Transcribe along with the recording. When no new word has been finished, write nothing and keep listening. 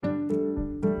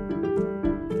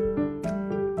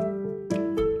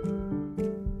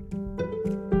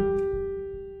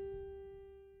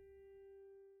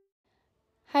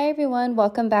everyone,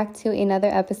 welcome back to another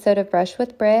episode of Brush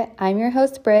with Britt. I'm your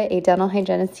host Britt, a dental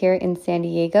hygienist here in San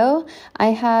Diego.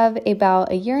 I have about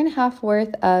 1.5 years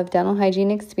worth of dental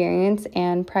hygiene experience,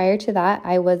 and prior to that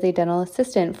I was a dental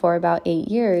assistant for about 8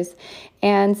 years.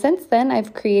 And since then,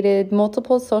 I've created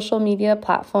multiple social media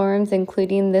platforms,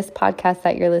 including this podcast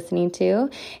that you're listening to.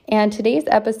 And today's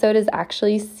episode is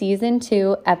actually season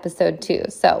 2, episode 2.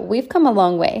 So we've come a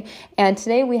long way. And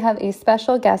today we have a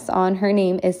special guest on. Her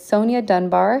name is Sonia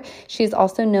Dunbar. She's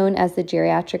also known as the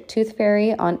Geriatric Tooth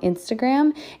Fairy on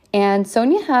Instagram. And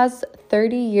Sonia has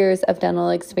 30 years of dental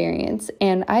experience,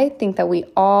 and I think that we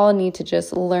all need to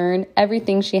just learn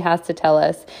everything she has to tell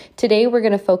us. Today, we're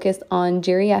going to focus on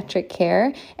geriatric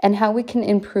care and how we can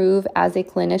improve as a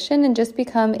clinician and just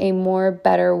become a more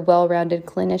better, well-rounded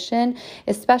clinician,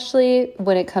 especially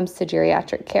when it comes to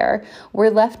geriatric care.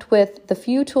 We're left with the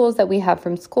few tools that we have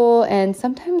from school, and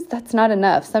sometimes that's not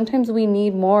enough. Sometimes we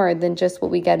need more than just what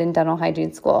we get in dental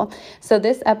hygiene school. So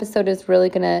this episode is really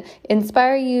going to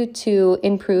inspire you to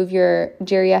improve your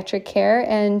geriatric care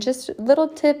and just little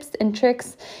tips and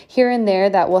tricks here and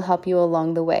there that will help you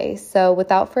along the way. So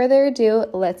without further ado,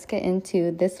 let's get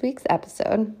into this week's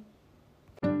episode.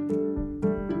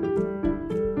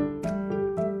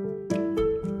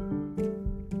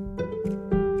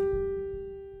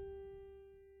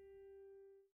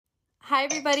 Hi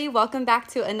everybody, welcome back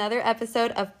to another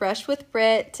episode of Brush with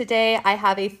Britt. Today I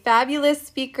have a fabulous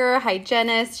speaker,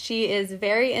 hygienist. She is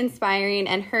very inspiring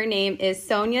and her name is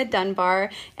Sonia Dunbar.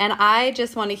 And I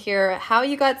just want to hear how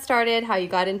you got started, how you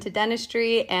got into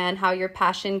dentistry, and how your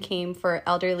passion came for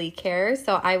elderly care.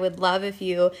 So I would love if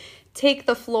you take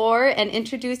the floor and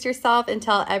introduce yourself and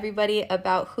tell everybody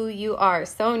about who you are.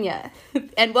 Sonia,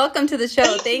 and welcome to the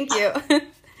show. Thank you.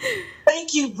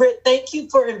 Thank you, Britt. Thank you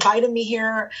for inviting me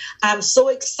here. I'm so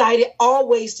excited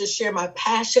always to share my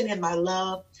passion and my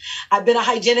love. I've been a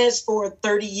hygienist for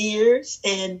 30 years,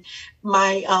 and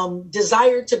my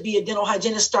desire to be a dental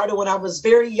hygienist started when I was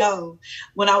very young.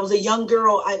 When I was a young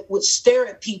girl, I would stare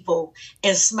at people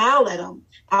and smile at them.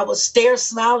 I would stare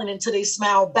smiling until they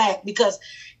smiled back, because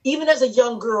even as a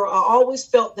young girl, I always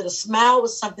felt that a smile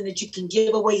was something that you can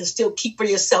give away and still keep for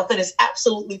yourself, and it's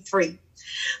absolutely free.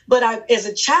 But as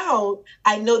a child,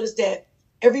 I noticed that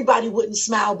everybody wouldn't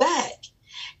smile back.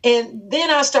 And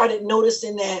then I started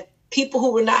noticing that people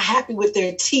who were not happy with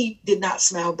their teeth did not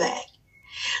smile back.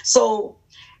 So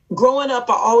growing up,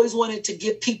 I always wanted to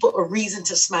give people a reason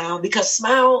to smile, because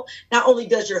smile not only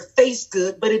does your face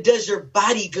good, but it does your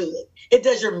body good. It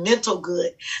does your mental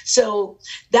good. So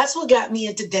that's what got me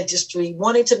into dentistry,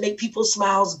 wanted to make people's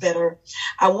smiles better.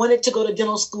 I wanted to go to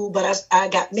dental school, but I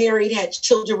got married, had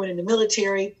children, went in the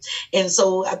military. And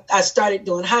so I started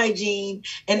doing hygiene,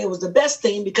 and it was the best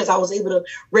thing because I was able to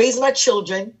raise my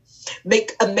children,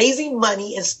 make amazing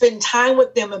money, and spend time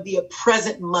with them and be a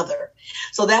present mother.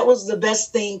 So that was the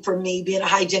best thing for me, being a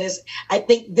hygienist. I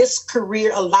think this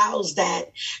career allows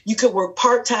that. You can work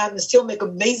part-time and still make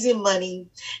amazing money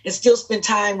and still spend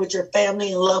time with your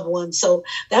family and loved ones. So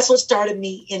that's what started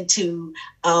me into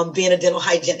being a dental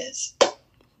hygienist.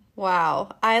 Wow,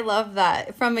 I love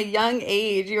that. From a young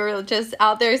age, you were just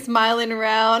out there smiling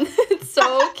around. It's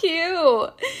so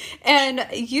cute. And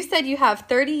you said you have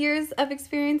 30 years of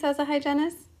experience as a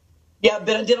hygienist? Yeah, I've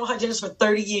been a dental hygienist for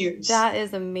 30 years. That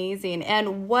is amazing.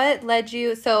 And what led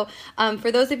you? So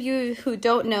for those of you who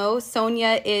don't know,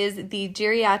 Sonia is the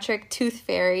Geriatric Tooth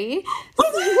Fairy.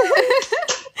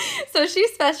 So she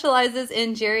specializes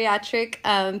in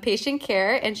geriatric patient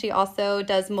care, and she also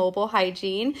does mobile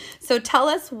hygiene. So tell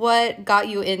us what got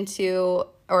you into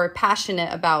or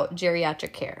passionate about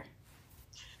geriatric care.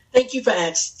 Thank you for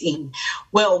asking.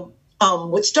 Well,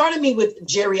 what started me with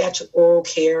geriatric oral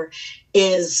care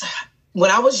is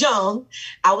when I was young,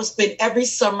 I would spend every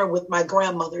summer with my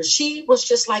grandmother. She was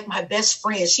just like my best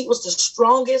friend. She was the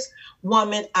strongest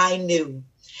woman I knew.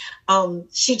 I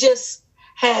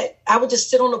would just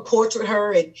sit on the porch with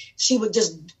her, and she would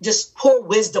just pour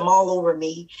wisdom all over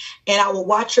me. And I would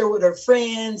watch her with her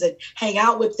friends and hang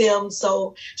out with them.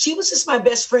 So she was just my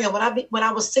best friend. When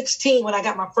I was 16, when I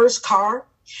got my first car,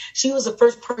 she was the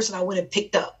first person I went and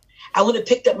picked up. I went and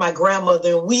picked up my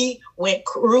grandmother, and we went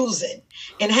cruising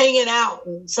and hanging out.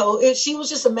 And so she was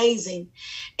just amazing.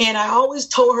 And I always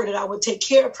told her that I would take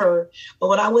care of her. But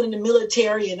when I went in the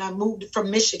military and I moved from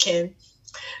Michigan,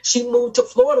 she moved to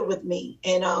Florida with me,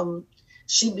 and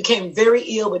she became very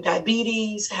ill with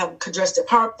diabetes, have congestive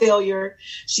heart failure.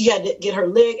 She had to get her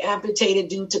leg amputated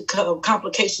due to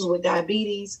complications with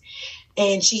diabetes.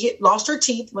 And she lost her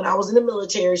teeth when I was in the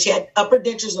military. She had upper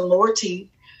dentures and lower teeth.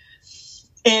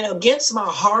 And against my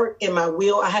heart and my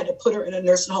will, I had to put her in a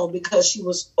nursing home because she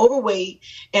was overweight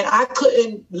and I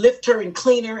couldn't lift her and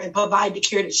clean her and provide the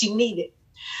care that she needed.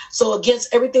 So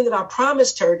against everything that I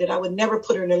promised her that I would never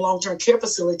put her in a long-term care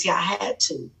facility, I had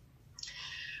to.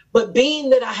 But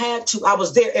being that I had to, I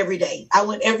was there every day. I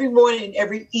went every morning and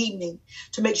every evening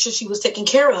to make sure she was taken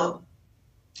care of.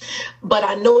 But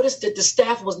I noticed that the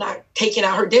staff was not taking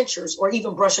out her dentures or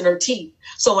even brushing her teeth.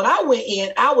 So when I went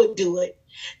in, I would do it.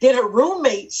 Then her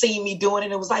roommate seen me doing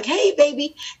it and was like, hey,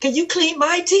 baby, can you clean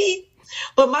my teeth?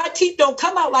 But my teeth don't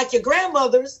come out like your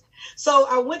grandmother's. So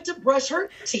I went to brush her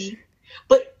teeth,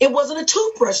 but it wasn't a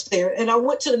toothbrush there. And I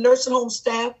went to the nursing home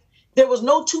staff. There was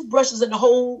no toothbrushes in the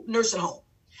whole nursing home.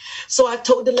 So I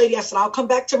told the lady, I said, I'll come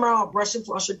back tomorrow. I'll brush and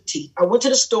floss her teeth. I went to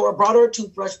the store, brought her a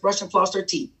toothbrush, brushed and flossed her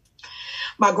teeth.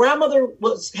 My grandmother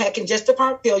had congestive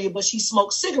heart failure, but she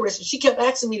smoked cigarettes, and she kept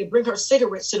asking me to bring her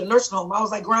cigarettes to the nursing home. I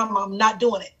was like, Grandma, I'm not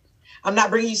doing it. I'm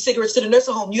not bringing you cigarettes to the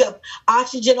nursing home. You have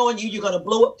oxygen on you. You're going to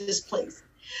blow up this place.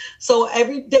 So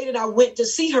every day that I went to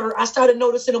see her, I started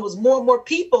noticing it was more and more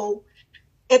people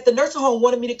at the nursing home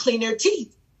wanted me to clean their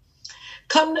teeth.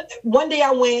 One day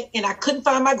I went and I couldn't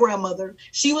find my grandmother.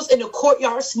 She was in the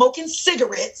courtyard smoking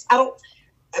cigarettes. I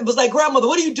was like, Grandmother,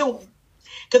 what are you doing?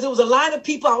 Because there was a line of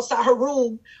people outside her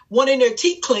room wanting their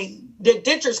teeth clean, their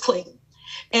dentures clean.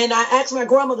 And I asked my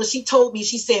grandmother, she told me,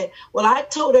 she said, well, I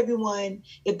told everyone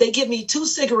if they give me 2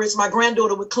 cigarettes, my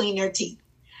granddaughter would clean their teeth.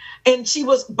 And she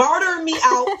was bartering me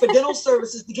out for dental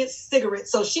services to get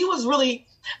cigarettes. So she was really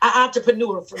an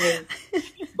entrepreneur for me.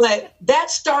 But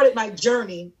that started my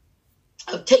journey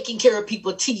of taking care of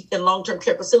people's teeth in long-term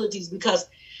care facilities, because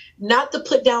not to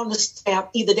put down the staff,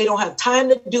 either they don't have time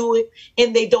to do it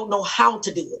and they don't know how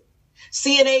to do it.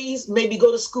 CNAs maybe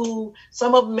go to school,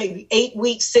 some of them maybe 8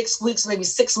 weeks, 6 weeks, maybe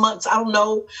 6 months, I don't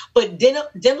know. But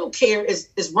dental care is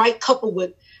right coupled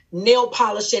with nail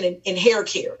polishing and hair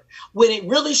care, when it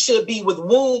really should be with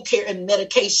wound care and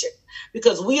medication.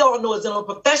 Because we all know as dental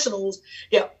professionals,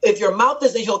 if your mouth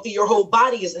isn't healthy, your whole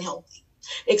body isn't healthy,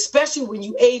 especially when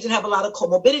you age and have a lot of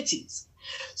comorbidities.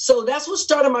 So that's what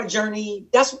started my journey.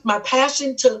 That's my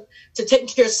passion to taking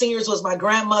care of seniors was my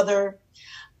grandmother.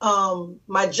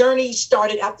 My journey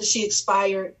started after she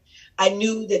expired. I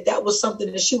knew that was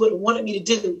something that she would have wanted me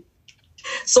to do.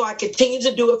 So I continued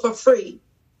to do it for free.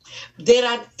 Then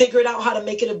I figured out how to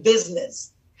make it a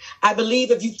business. I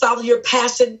believe if you follow your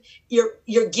passion,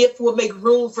 your gift will make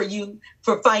room for you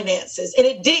for finances. And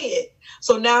it did.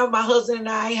 So now my husband and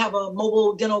I have a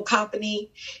mobile dental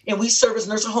company, and we service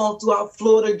nursing homes throughout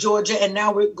Florida, Georgia, and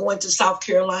now we're going to South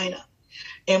Carolina.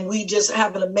 And we just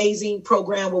have an amazing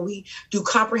program where we do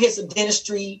comprehensive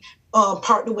dentistry,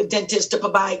 partner with dentists to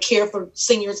provide care for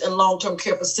seniors in long-term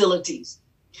care facilities.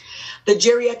 The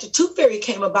Geriatric Tooth Fairy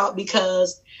came about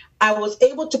because I was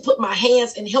able to put my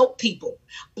hands and help people.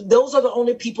 Those are the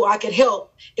only people I could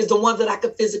help, is the ones that I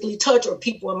could physically touch or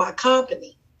people in my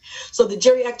company. So the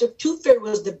Geriatric Tooth Fairy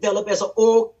was developed as a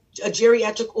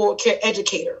geriatric oral care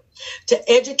educator,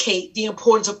 to educate the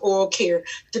importance of oral care,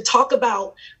 to talk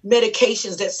about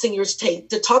medications that seniors take,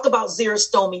 to talk about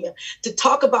xerostomia, to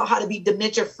talk about how to be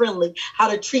dementia friendly, how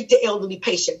to treat the elderly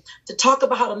patient, to talk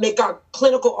about how to make our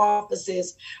clinical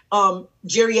offices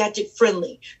geriatric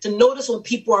friendly, to notice when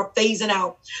people are phasing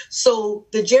out. So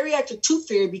the Geriatric Tooth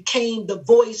Fairy became the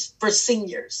voice for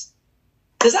seniors.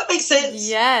 Does that make sense?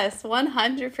 Yes,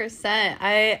 100%.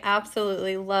 I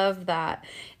absolutely love that.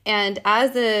 And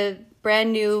as a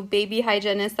brand new baby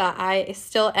hygienist that I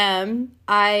still am,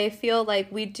 I feel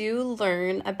like we do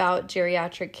learn about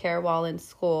geriatric care while in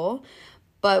school.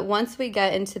 But once we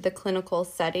get into the clinical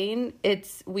setting,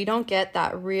 we don't get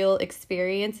that real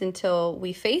experience until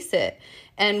we face it.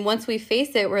 And once we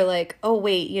face it, we're like, oh,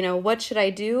 wait, what should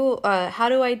I do? How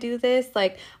do I do this?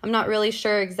 Like, I'm not really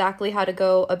sure exactly how to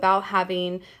go about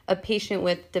having a patient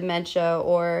with dementia,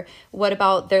 or what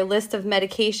about their list of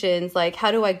medications? Like,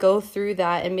 how do I go through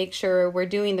that and make sure we're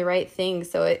doing the right thing?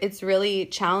 So it's really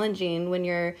challenging when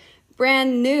you're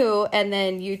brand new and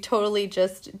then you totally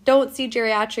just don't see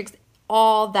geriatrics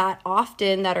all that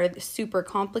often that are super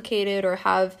complicated or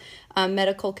have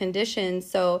medical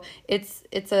conditions. So it's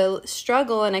a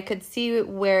struggle, and I could see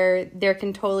where there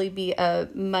can totally be a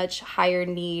much higher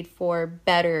need for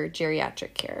better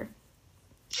geriatric care.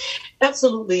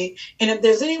 Absolutely. And if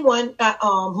there's anyone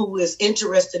who is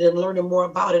interested in learning more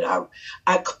about it,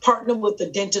 I partner with a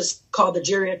dentist called the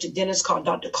geriatric dentist called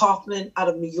Dr. Kaufman out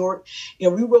of New York. We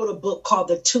wrote a book called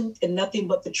The Tooth and Nothing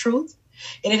But the Truth.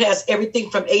 And it has everything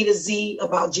from A to Z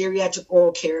about geriatric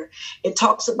oral care. It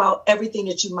talks about everything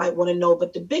that you might want to know.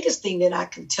 But the biggest thing that I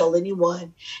can tell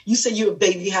anyone, you say you're a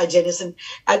baby hygienist, and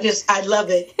I love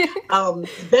it. The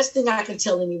best thing I can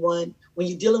tell anyone when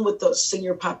you're dealing with the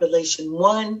senior population,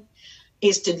 one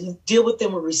is to deal with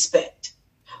them with respect.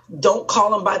 Don't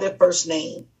call them by their first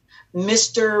name.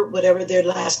 Mr. whatever their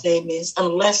last name is,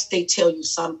 unless they tell you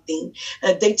something.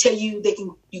 If they tell you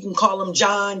you can call them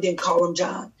John, then call them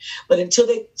John. But until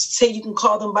they say you can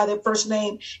call them by their first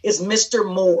name, it's Mr.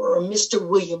 Moore or Mr.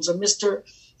 Williams or Mr.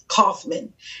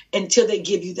 Kaufman, until they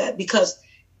give you that. Because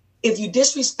if you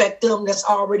disrespect them, that's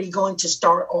already going to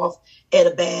start off at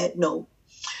a bad note.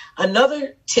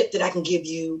 Another tip that I can give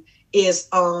you is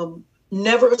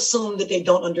never assume that they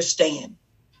don't understand.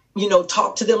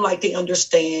 Talk to them like they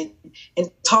understand, and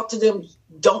talk to them.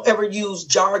 Don't ever use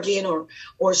jargon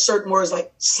or certain words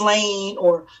like slang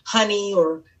or honey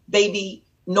or baby,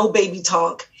 no baby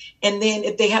talk. And then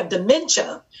if they have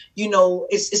dementia,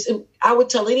 I would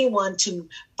tell anyone to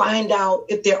find out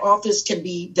if their office can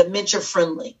be dementia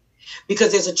friendly,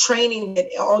 because there's a training that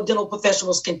all dental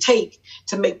professionals can take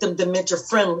to make them dementia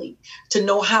friendly, to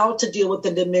know how to deal with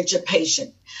the dementia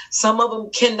patient. Some of them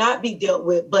cannot be dealt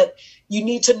with, but you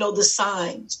need to know the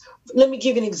signs. Let me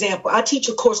give you an example. I teach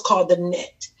a course called The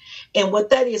Net. And what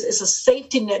that is, it's a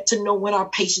safety net to know when our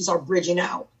patients are bridging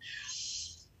out.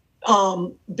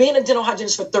 Being a dental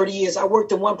hygienist for 30 years, I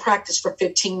worked in one practice for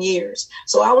 15 years.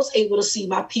 So I was able to see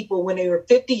my people when they were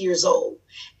 50 years old.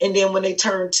 And then when they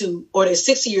they're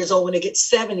 60 years old, when they get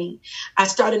 70, I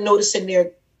started noticing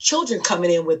their children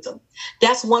coming in with them.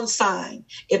 That's one sign.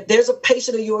 If there's a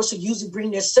patient of yours who usually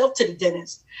bring themselves to the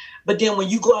dentist, but then when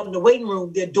you go out in the waiting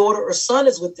room, their daughter or son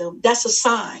is with them, that's a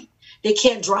sign. They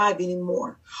can't drive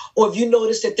anymore. Or if you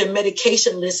notice that their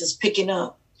medication list is picking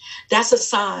up, that's a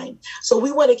sign. So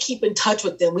we want to keep in touch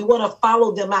with them. We want to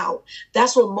follow them out.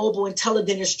 That's where mobile and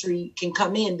teledentistry can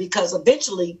come in, because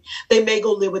eventually they may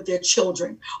go live with their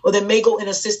children, or they may go in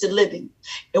assisted living.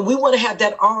 And we want to have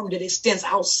that arm that extends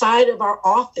outside of our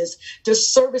office to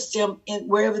service them in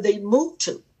wherever they move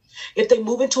to. If they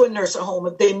move into a nursing home,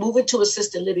 if they move into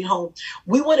assisted living home,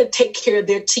 we want to take care of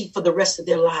their teeth for the rest of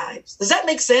their lives. Does that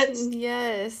make sense?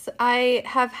 Yes. I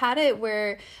have had it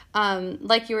where,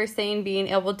 like you were saying, being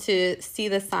able to see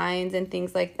the signs and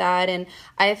things like that. And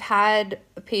I've had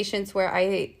patients where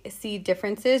I see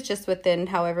differences just within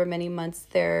however many months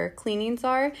their cleanings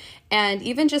are. And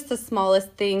even just the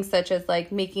smallest things, such as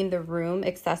like making the room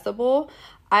accessible.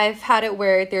 I've had it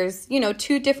where there's,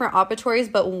 two different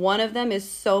operatories, but one of them is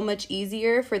so much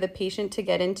easier for the patient to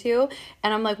get into.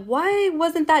 And I'm like, why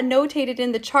wasn't that notated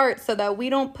in the chart so that we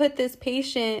don't put this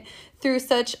patient through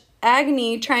such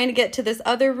agony trying to get to this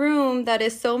other room that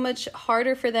is so much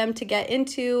harder for them to get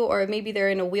into, or maybe they're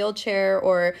in a wheelchair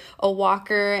or a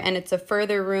walker and it's a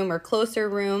further room or closer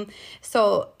room.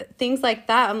 So things like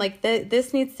that, I'm like,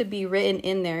 this needs to be written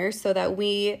in there so that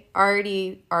we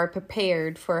already are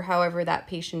prepared for however that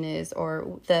patient is,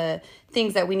 or the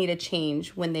things that we need to change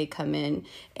when they come in.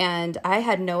 And I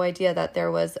had no idea that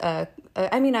there was I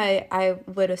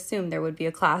would assume there would be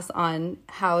a class on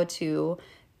how to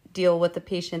deal with a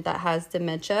patient that has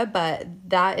dementia, but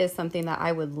that is something that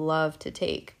I would love to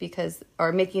take,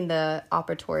 or making the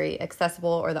operatory accessible,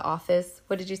 or the office.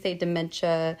 What did you say?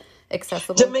 Dementia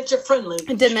accessible? Dementia friendly.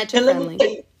 Dementia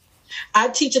friendly. I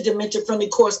teach a dementia friendly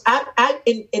course.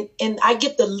 I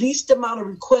get the least amount of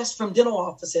requests from dental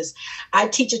offices. I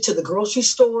teach it to the grocery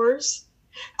stores.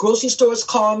 Grocery stores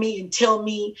call me and tell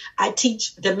me I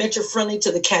teach dementia friendly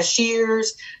to the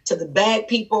cashiers, to the bag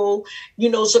people,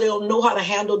 so they'll know how to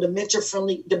handle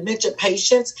dementia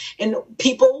patients and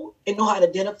people, and know how to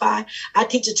identify. I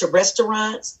teach it to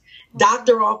restaurants,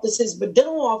 doctor offices, but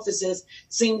dental offices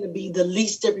seem to be the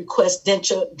least that request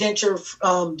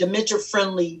dementia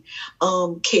friendly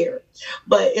care.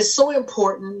 But it's so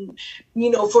important,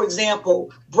 for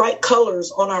example, bright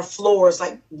colors on our floors,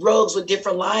 like rugs with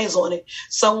different lines on it.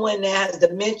 Someone that has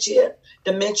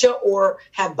dementia or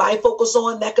have bifocals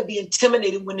on, that could be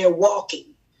intimidating when they're walking.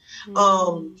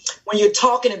 When you're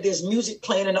talking, if there's music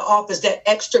playing in the office, that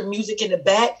extra music in the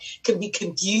back can be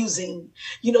confusing,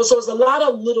 so there's a lot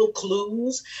of little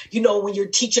clues, when you're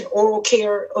teaching oral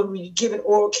care or when you're giving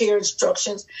oral care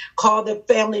instructions, call the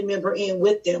family member in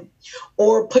with them,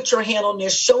 or put your hand on their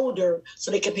shoulder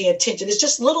so they can pay attention. It's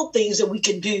just little things that we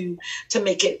can do to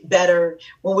make it better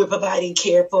when we're providing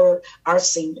care for our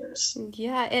seniors.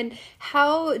 Yeah. And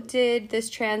how did this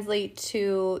translate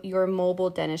to your mobile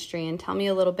dentistry? And tell me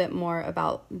a little bit more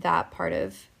about that part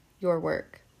of your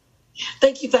work.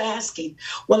 Thank you for asking.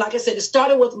 Well, like I said, it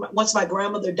started with once my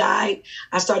grandmother died,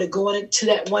 I started going to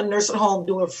that one nursing home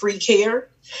doing free care.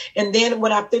 And then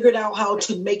when I figured out how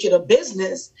to make it a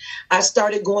business, I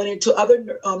started going into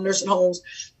other nursing homes.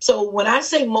 So when I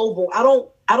say mobile, I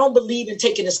don't believe in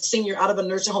taking a senior out of a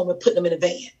nursing home and putting them in a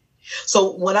van.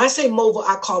 So when I say mobile,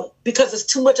 I call it because it's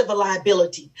too much of a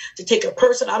liability to take a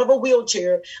person out of a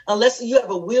wheelchair. Unless you have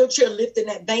a wheelchair lift in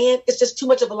that van, it's just too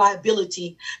much of a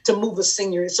liability to move a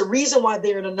senior. It's a reason why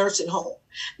they're in a nursing home,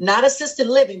 not assisted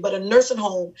living, but a nursing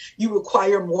home. You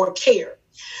require more care.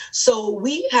 So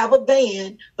we have a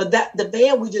van, but the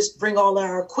van, we just bring all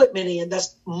our equipment in.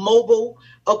 That's mobile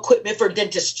equipment for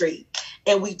dentistry.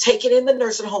 And we take it in the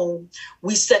nursing home.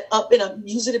 We set up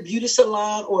usually a beauty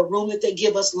salon or a room that they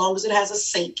give us, as long as it has a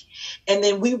sink. And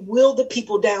then we wheel the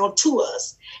people down to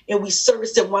us and we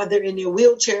service them while they're in their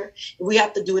wheelchair. We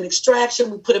have to do an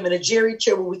extraction. We put them in a jerry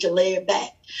chair where we can lay it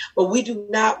back. But we do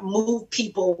not move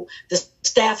people. The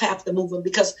staff have to move them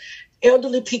because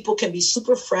elderly people can be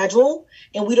super fragile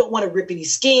and we don't want to rip any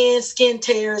skin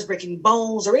tears, break any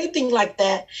bones or anything like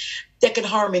that that can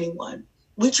harm anyone.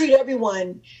 We treat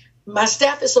everyone. My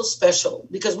staff is so special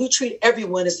because we treat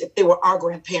everyone as if they were our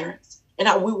grandparents and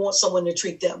how we want someone to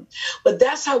treat them. But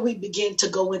that's how we begin to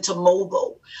go into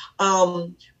mobile.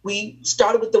 We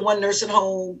started with the one nursing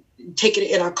home, taking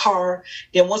it in our car.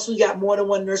 Then once we got more than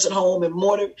one nursing home and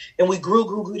we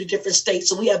grew to different states.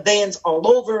 So we have vans all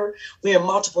over. We have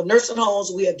multiple nursing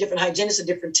homes. We have different hygienists and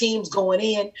different teams going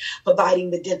in,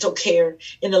 providing the dental care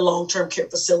in the long-term care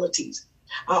facilities.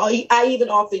 I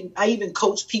even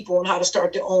coach people on how to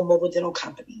start their own mobile dental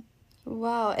company.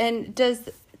 Wow. And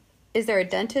is there a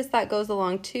dentist that goes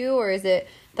along too, or is it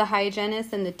the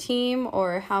hygienist and the team,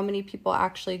 or how many people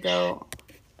actually go?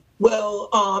 Well,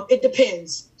 it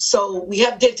depends. So we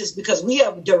have dentists because we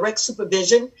have direct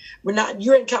supervision.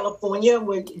 You're in California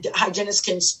where hygienists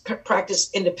can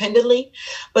practice independently.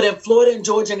 But in Florida and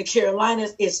Georgia and the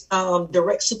Carolinas, it's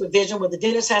direct supervision where the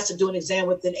dentist has to do an exam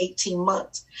within 18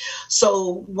 months.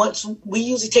 So once we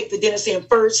usually take the dentist in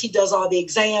first, he does all the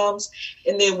exams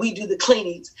and then we do the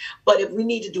cleanings. But if we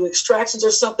need to do extractions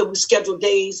or something, we schedule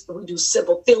days. We do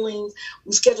simple fillings.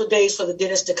 We schedule days for the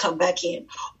dentist to come back in.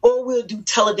 Or we'll do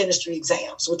teledentistry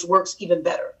exams, which works even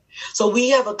better. So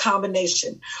we have a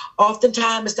combination.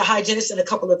 Oftentimes it's the hygienist and a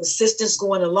couple of assistants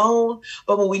going alone.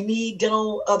 But when we need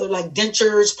dental, other like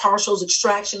dentures, partials,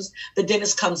 extractions, the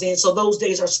dentist comes in. So those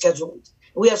days are scheduled.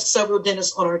 We have several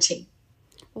dentists on our team.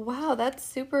 Wow, that's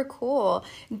super cool.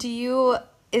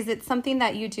 Is it something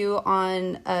that you do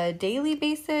on a daily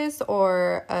basis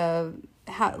or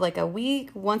like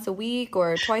once a week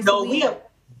or twice a week?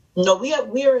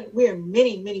 We're in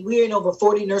many. We're in over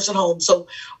 40 nursing homes. So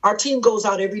our team goes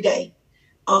out every day.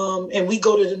 And we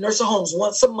go to the nursing homes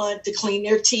once a month to clean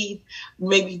their teeth,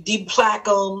 maybe deplaque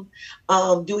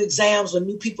them, do exams when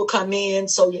new people come in.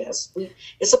 So yes,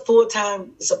 it's a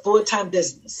full-time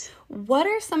business. What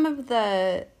are some of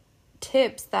the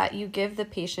tips that you give the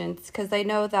patients? Because I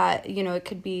know that, it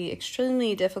could be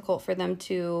extremely difficult for them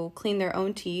to clean their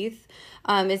own teeth.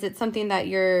 Is it something that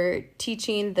you're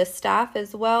teaching the staff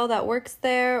as well that works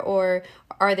there? Or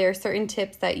are there certain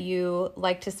tips that you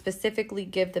like to specifically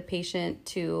give the patient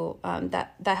to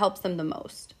that helps them the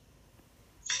most?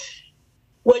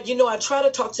 Well, I try to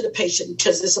talk to the patient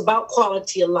because it's about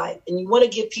quality of life and you want to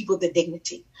give people the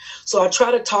dignity. So I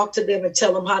try to talk to them and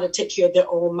tell them how to take care of their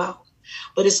own mouth.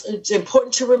 But it's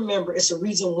important to remember it's a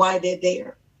reason why they're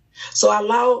there. So I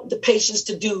allow the patients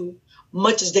to do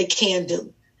much as they can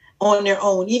do on their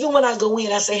own. Even when I go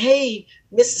in, I say, hey,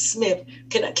 Mrs. Smith,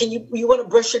 can you want to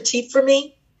brush your teeth for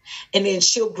me? And then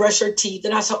she'll brush her teeth.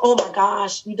 And I say, oh my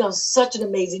gosh, you've done such an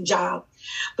amazing job.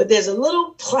 But there's a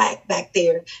little plaque back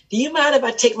there. Do you mind if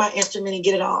I take my instrument and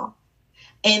get it off?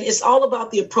 And it's all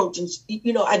about the approach. And,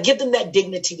 I give them that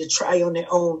dignity to try on their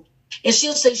own. And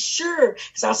she'll say, sure.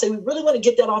 Because I'll say, we really want to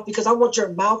get that off because I want your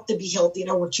mouth to be healthy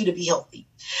and I want you to be healthy.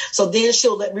 So then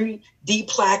she'll let me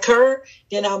deplaque her.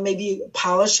 Then I'll maybe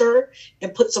polish her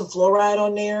and put some fluoride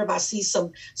on there. If I see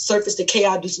some surface decay,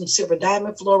 I'll do some silver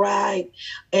diamond fluoride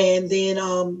and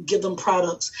then give them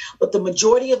products. But the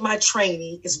majority of my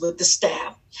training is with the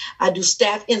staff. I do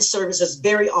staff in services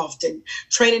very often,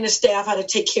 training the staff how to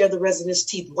take care of the residents'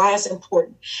 teeth, why it's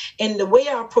important. And the way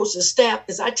I approach the staff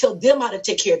is I tell them how to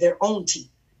take care of their own teeth.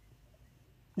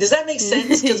 Does that make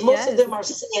sense? Because most of them are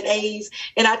CNAs,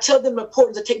 and I tell them the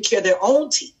importance of taking care of their own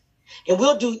teeth. And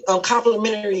we'll do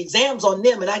complimentary exams on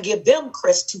them, and I give them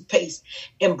Crest toothpaste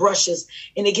and brushes,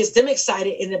 and it gets them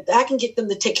excited. And if I can get them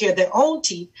to take care of their own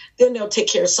teeth, then they'll take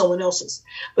care of someone else's.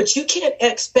 But you can't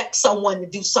expect someone to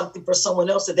do something for someone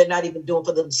else that they're not even doing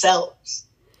for themselves.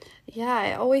 Yeah,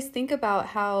 I always think about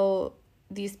how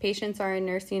these patients are in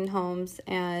nursing homes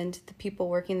and the people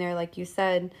working there, like you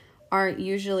said, aren't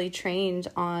usually trained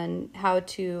on how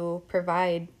to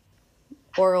provide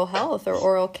oral health or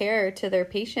oral care to their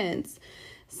patients.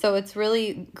 So it's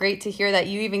really great to hear that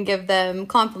you even give them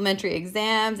complimentary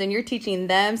exams and you're teaching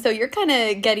them. So you're kind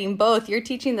of getting both. You're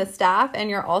teaching the staff and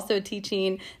you're also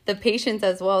teaching the patients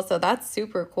as well. So that's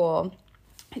super cool.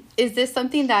 Is this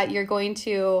something that you're going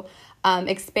to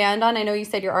expand on? I know you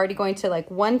said you're already going to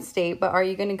like one state, but are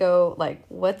you going to go like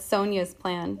what's Sonia's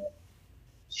plan?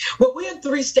 Well, we're in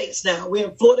 3 states now. We're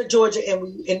in Florida, Georgia, and we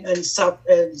in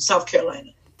South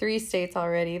Carolina. 3 states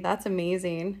already. That's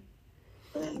amazing.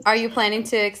 Are you planning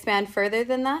to expand further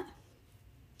than that?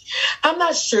 I'm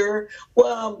not sure.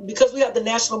 Well, because we have the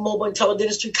National Mobile and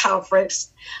Teledentistry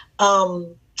Conference,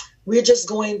 we're just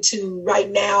going to right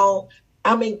now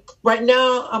I'm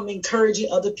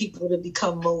encouraging other people to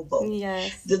become mobile.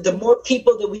 Yes. The more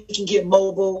people that we can get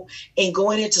mobile and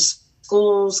going into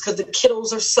schools, because the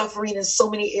kiddos are suffering in so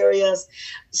many areas,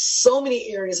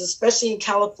 especially in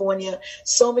California,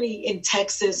 so many in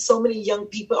Texas, so many young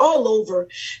people all over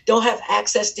don't have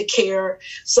access to care.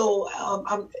 So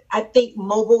I think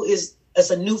mobile is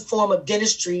as a new form of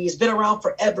dentistry. It's been around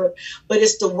forever, but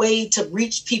it's the way to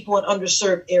reach people in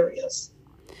underserved areas.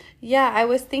 Yeah, I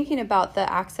was thinking about the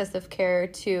access of care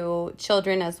to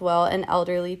children as well and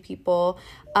elderly people.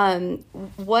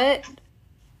 What,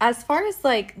 as far as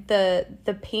like the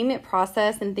payment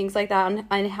process and things like that,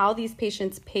 on how these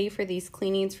patients pay for these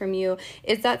cleanings from you,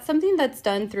 is that something that's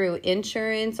done through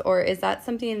insurance or is that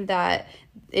something that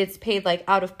it's paid like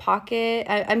out of pocket?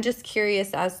 I'm just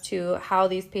curious as to how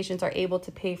these patients are able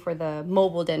to pay for the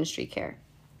mobile dentistry care.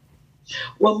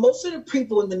 Well, most of the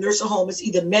people in the nursing home is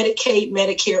either Medicaid,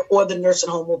 Medicare, or the nursing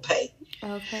home will pay.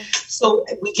 Okay. So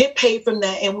we get paid from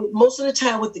that. And most of the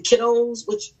time with the kiddos,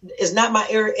 which is not my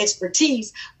area of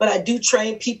expertise, but I do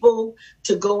train people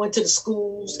to go into the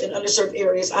schools in underserved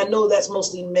areas. I know that's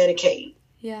mostly Medicaid.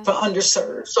 Yeah. For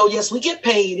underserved. So yes, we get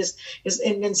paid.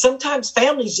 And then sometimes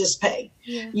families just pay.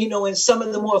 Yeah. You know, in some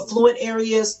of the more affluent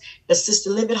areas,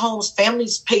 assisted living homes,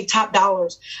 families pay top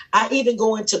dollars. I even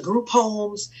go into group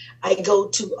homes. I go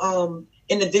to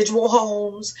individual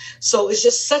homes. So it's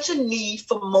just such a need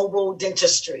for mobile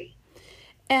dentistry.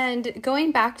 And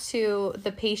going back to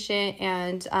the patient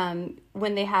and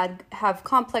when they have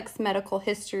complex medical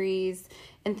histories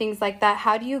and things like that,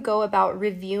 how do you go about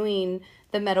reviewing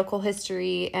the medical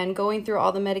history and going through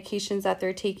all the medications that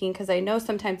they're taking? Because I know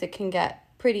sometimes it can get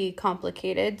pretty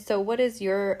complicated. So what is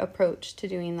your approach to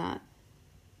doing that?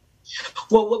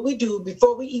 Well, what we do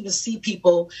before we even see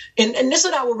people, and this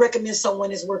is what I would recommend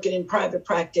someone is working in private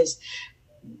practice,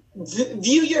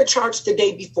 view your charts the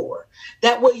day before.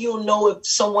 That way you'll know if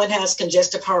someone has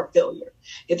congestive heart failure.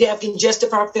 If they have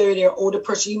congestive heart failure, they're an older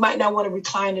person, you might not want to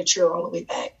recline the chair all the way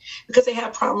back because they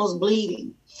have problems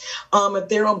bleeding. If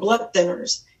they're on blood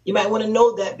thinners, you might want to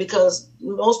know that because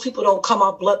most people don't come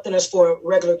off blood thinners for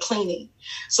regular cleaning.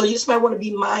 So you just might want to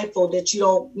be mindful that you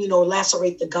don't,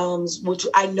 lacerate the gums, which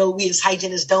I know we as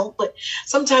hygienists don't, but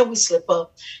sometimes we slip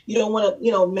up. You don't want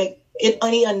to, make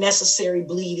any unnecessary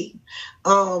bleeding.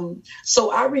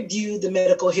 So I review the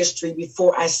medical history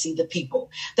before I see the people.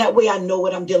 That way I know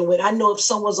what I'm dealing with. I know if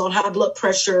someone's on high blood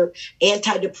pressure,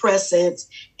 antidepressants,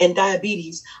 and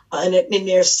diabetes, and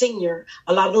they're senior,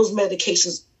 a lot of those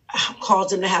medications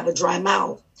cause them to have a dry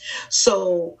mouth.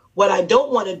 So what I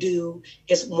don't want to do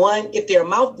is, one, if they're a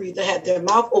mouth breather, have their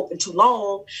mouth open too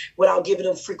long without giving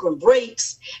them frequent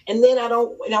breaks. And then I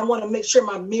want to make sure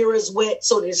my mirror is wet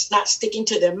so that it's not sticking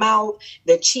to their mouth,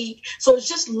 their cheek. So it's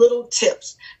just little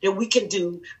tips that we can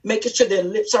do, making sure their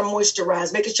lips are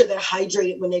moisturized, making sure they're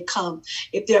hydrated when they come.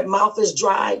 If their mouth is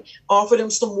dry, offer them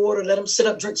some water, let them sit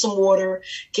up, drink some water,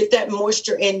 get that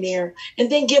moisture in there, and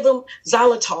then give them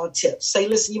xylitol tips. Say,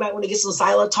 listen, you might want to get some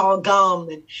xylitol gum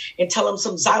and tell them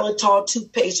some xylitol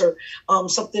toothpaste or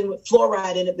something with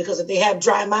fluoride in it, because if they have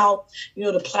dry mouth,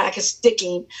 the plaque is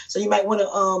sticking. So you might want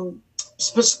to,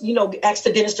 ask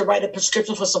the dentist to write a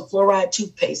prescription for some fluoride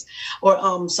toothpaste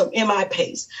or some MI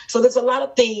paste. So there's a lot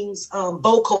of things.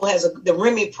 Boco has the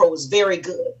Remy Pro is very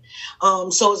good.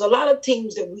 So there's a lot of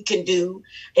things that we can do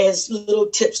as little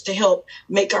tips to help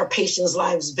make our patients'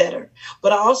 lives better.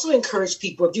 But I also encourage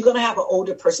people, if you're going to have an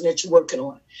older person that you're working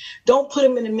on, don't put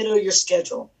them in the middle of your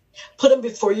schedule. Put them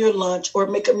before your lunch or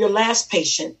make them your last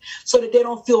patient so that they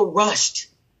don't feel rushed.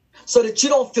 So that you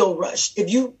don't feel rushed. If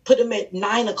you put them at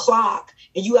 9 o'clock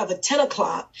and you have a 10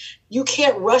 o'clock, you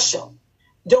can't rush them.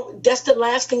 That's the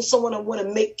last thing someone want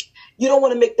to make. You don't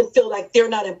want to make them feel like they're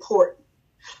not important.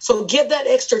 So give that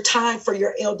extra time for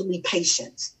your elderly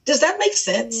patients. Does that make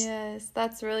sense? Yes,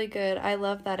 that's really good. I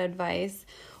love that advice.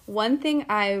 One thing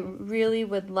I really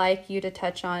would like you to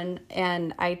touch on,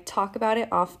 and I talk about it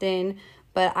often,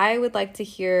 but I would like to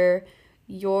hear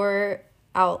your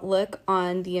outlook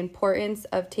on the importance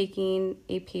of taking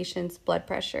a patient's blood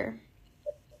pressure.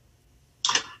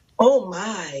 Oh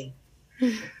my.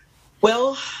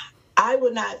 Well, I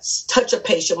would not touch a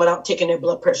patient without taking their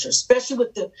blood pressure, especially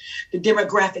with the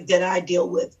demographic that I deal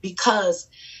with, because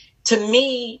to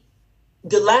me,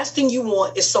 the last thing you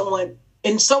want is someone,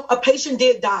 a patient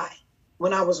did die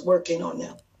when I was working on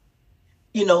them.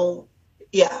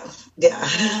 Yeah.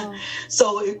 Wow.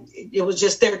 So it was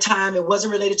just their time. It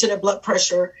wasn't related to their blood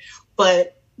pressure,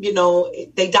 but,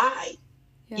 they died,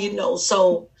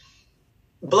 so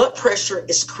blood pressure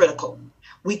is critical.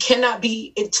 We cannot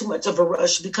be in too much of a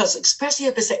rush, because especially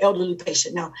if it's an elderly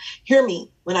patient. Now, hear me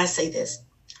when I say this.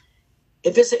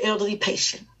 If it's an elderly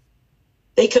patient,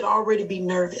 they could already be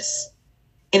nervous.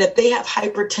 And if they have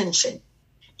hypertension,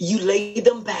 you lay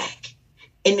them back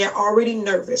and they're already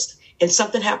nervous and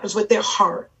something happens with their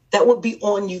heart, that will be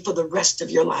on you for the rest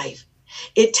of your life.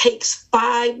 It takes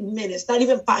 5 minutes, not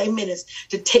even 5 minutes,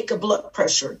 to take a blood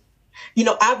pressure.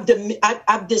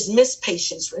 I've dismissed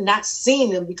patients for not seeing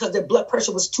them because their blood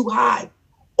pressure was too high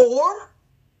or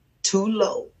too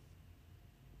low.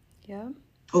 Yeah.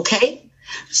 Okay.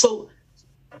 So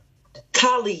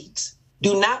colleagues,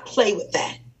 do not play with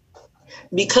that,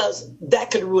 because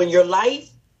that could ruin your life.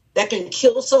 That can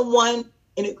kill someone,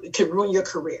 and it could ruin your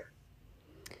career.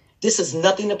 This is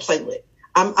nothing to play with.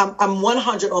 I'm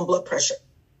 100 on blood pressure.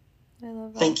 I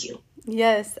love that. Thank you.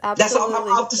 Yes, absolutely. That's all.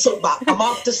 I'm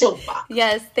off the soapbox.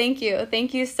 Yes, thank you.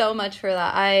 Thank you so much for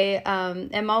that. I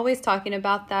am always talking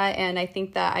about that, and I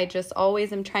think that I just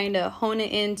always am trying to hone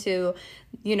it into,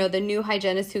 the new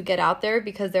hygienists who get out there,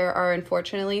 because there are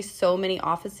unfortunately so many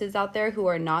offices out there who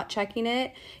are not checking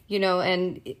it,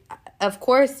 and of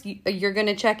course you're going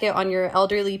to check it on your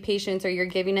elderly patients or you're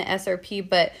giving an SRP,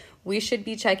 but we should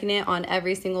be checking it on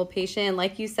every single patient. And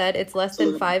like you said, it's less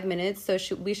than 5 minutes. So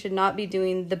we should not be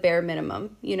doing the bare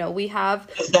minimum. We have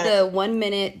the 1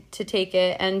 minute to take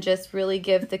it and just really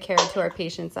give the care to our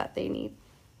patients that they need.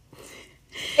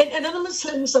 And I'm going to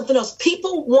tell you something else.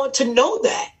 People want to know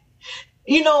that.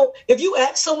 If you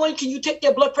ask someone, can you take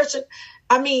their blood pressure?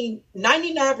 99%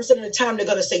 of the time they're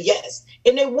going to say yes.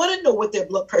 And they want to know what their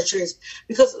blood pressure is,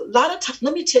 because a lot of times,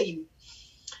 let me tell you,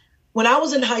 when I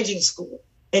was in hygiene school,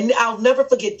 and I'll never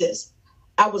forget this,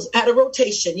 I was at a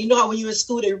rotation. You know how when you're in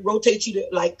school, they rotate you to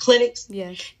like clinics?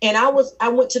 Yeah. And I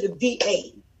went to the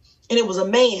VA, and it was a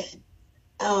man.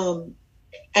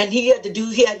 And he had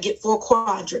to get 4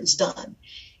 quadrants done.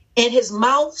 And his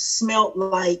mouth smelled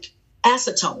like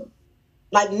acetone,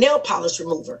 like nail polish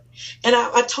remover. And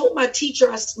I told my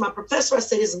teacher, my professor, I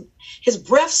said, his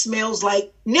breath smells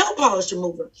like nail polish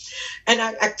remover. And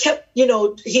I kept, he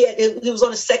was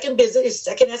on his second visit, his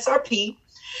second SRP.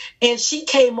 And she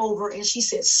came over and she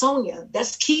said, Sonia,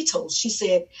 that's ketos. She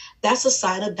said, that's a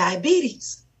sign of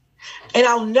diabetes. And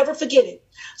I'll never forget it.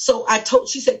 So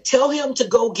she said, tell him to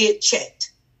go get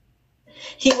checked.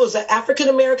 He was an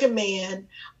African-American man,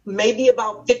 maybe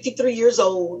about 53 years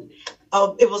old.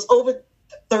 It was over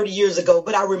 30 years ago,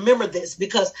 but I remember this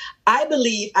because I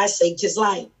believe I saved his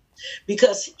life,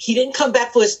 because he didn't come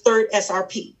back for his third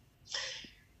SRP.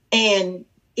 And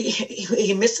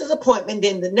he missed his appointment.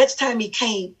 Then the next time he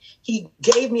came, he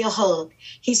gave me a hug.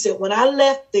 He said, when I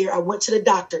left there, I went to the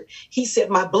doctor. He said,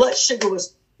 my blood sugar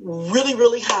was really,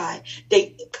 really high.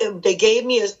 They gave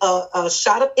me a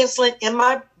shot of insulin in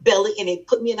my belly, and they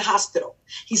put me in the hospital.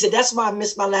 He said, that's why I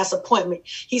missed my last appointment.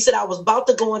 He said, I was about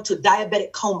to go into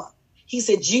diabetic coma. He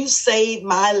said, you saved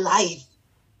my life.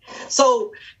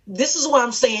 So this is what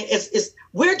I'm saying.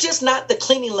 We're just not the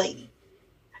cleaning lady.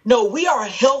 No, we are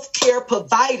healthcare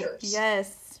providers.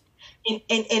 Yes.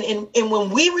 And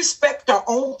when we respect our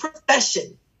own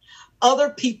profession, other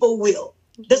people will.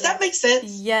 Does that make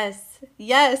sense? Yes.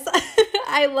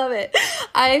 I love it.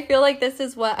 I feel like this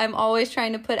is what I'm always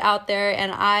trying to put out there,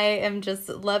 and I am just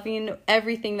loving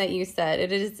everything that you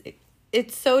said.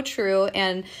 It's so true.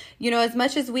 And, as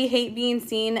much as we hate being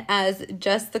seen as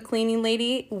just the cleaning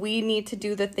lady, we need to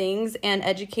do the things and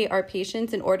educate our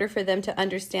patients in order for them to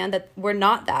understand that we're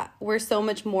not that. We're so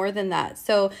much more than that.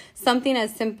 So something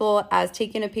as simple as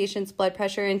taking a patient's blood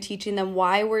pressure and teaching them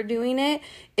why we're doing it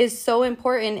is so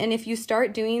important. And if you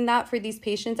start doing that for these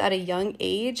patients at a young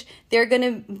age, they're going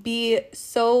to be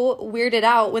so weirded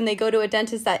out when they go to a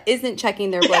dentist that isn't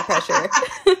checking their blood pressure.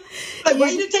 Like, why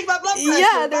you didn't take my blood pressure?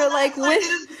 Yeah, they're like,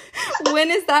 When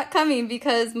is that coming?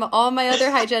 Because all my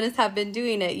other hygienists have been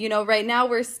doing it. Right now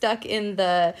we're stuck in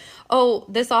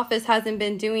this office hasn't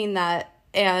been doing that.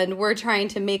 And we're trying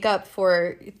to make up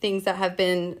for things that have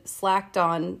been slacked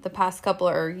on the past couple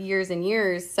or years and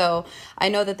years. So I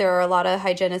know that there are a lot of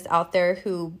hygienists out there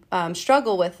who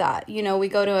struggle with that. We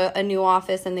go to a new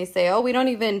office and they say, "Oh, we don't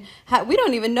even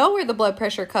know where the blood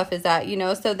pressure cuff is at."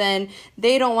 So then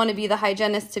they don't want to be the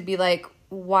hygienist to be like,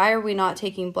 why are we not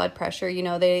taking blood pressure?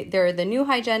 They're the new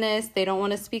hygienist. They don't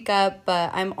want to speak up, but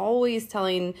I'm always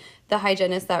telling the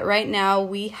hygienist that right now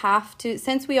we have to,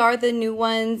 since we are the new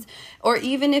ones, or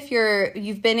even if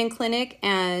you've been in clinic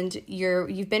and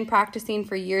you've been practicing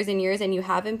for years and years and you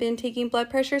haven't been taking blood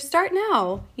pressure, start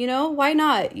now. Why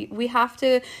not? We have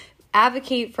to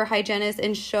advocate for hygienists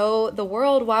and show the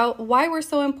world why we're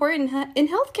so important in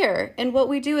healthcare, and what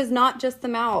we do is not just the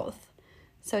mouth.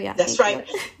 So yeah, that's right.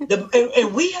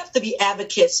 And we have to be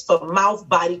advocates for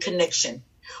mouth-body connection.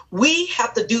 We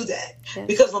have to do that. Yes.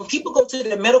 Because when people go to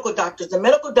the medical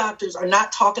doctors are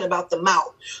not talking about the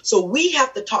mouth. So we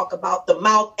have to talk about the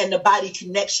mouth and the body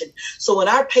connection. So when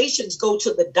our patients go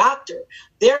to the doctor,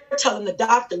 they're telling the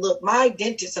doctor, "Look, my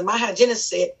dentist and my hygienist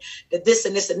said that this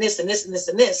and this and this and this and this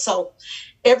and this." So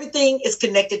everything is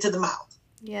connected to the mouth.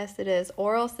 Yes, it is.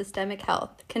 Oral systemic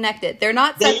health. Connected. They're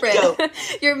not separate.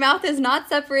 Your mouth is not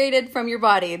separated from your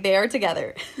body. They are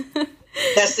together.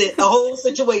 That's it. The whole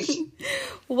situation.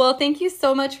 Well, thank you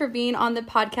so much for being on the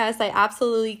podcast. I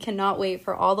absolutely cannot wait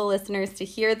for all the listeners to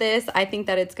hear this. I think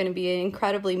that it's going to be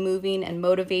incredibly moving and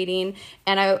motivating.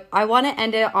 And I want to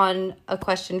end it on a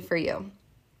question for you.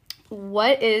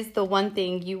 What is the one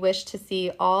thing you wish to see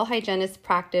all hygienists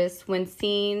practice when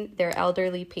seeing their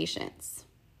elderly patients?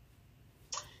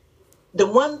 The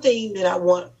one thing that I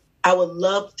would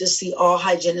love to see all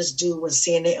hygienists do when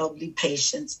seeing their elderly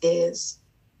patients is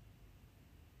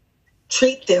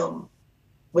treat them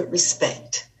with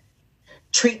respect.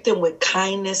 Treat them with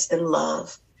kindness and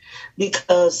love,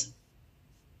 because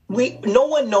no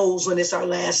one knows when it's our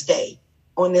last day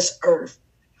on this earth,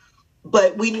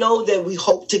 but we know that we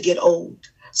hope to get old.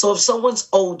 So if someone's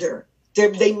older,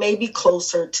 they may be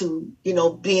closer to,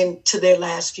 being to their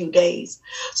last few days.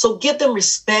 So give them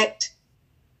respect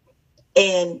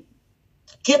and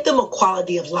give them a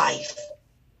quality of life.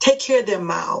 Take care of their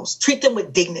mouths. Treat them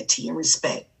with dignity and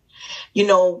respect.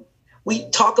 We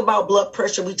talk about blood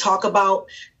pressure. We talk about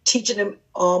teaching them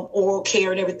oral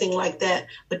care and everything like that.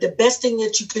 But the best thing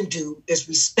that you can do is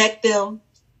respect them,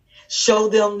 show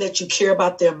them that you care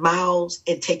about their mouths,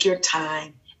 and take your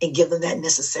time and give them that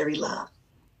necessary love.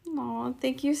 Oh,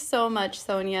 thank you so much,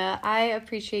 Sonia. I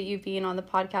appreciate you being on the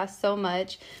podcast so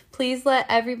much. Please let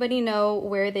everybody know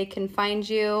where they can find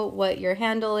you, what your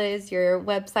handle is, your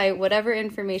website, whatever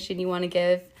information you want to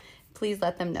give. Please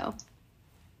let them know.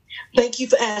 Thank you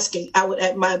for asking.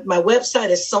 My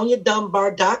website is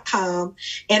soniadunbar.com,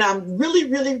 and I'm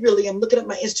really, I'm looking at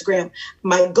my Instagram.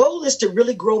 My goal is to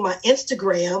really grow my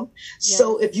Instagram. Yes.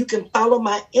 So if you can follow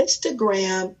my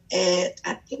Instagram at,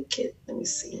 let me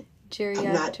see.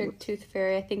 Geriatric Tooth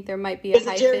Fairy. I think there might be a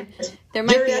hyphen.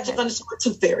 Geriatric _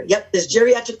 Tooth Fairy. Yep, there's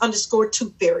Geriatric _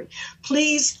 Tooth Fairy.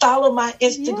 Please follow my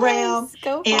Instagram.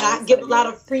 Yes, and I give a lot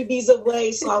of freebies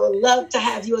away, so I would love to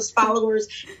have you as followers.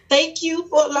 Thank you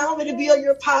for allowing me to be on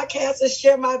your podcast and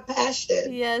share my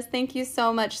passion. Yes, thank you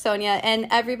so much, Sonia. And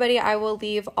everybody, I will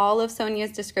leave all of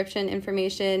Sonia's description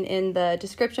information in the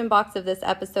description box of this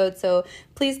episode, so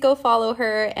please go follow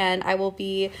her, and I will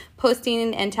be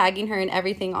posting and tagging her and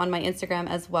everything on my Instagram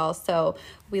as well. So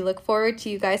we look forward to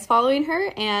you guys following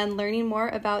her and learning more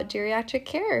about geriatric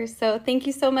care. So thank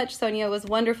you so much, Sonia. It was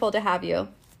wonderful to have you.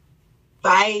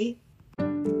 Bye.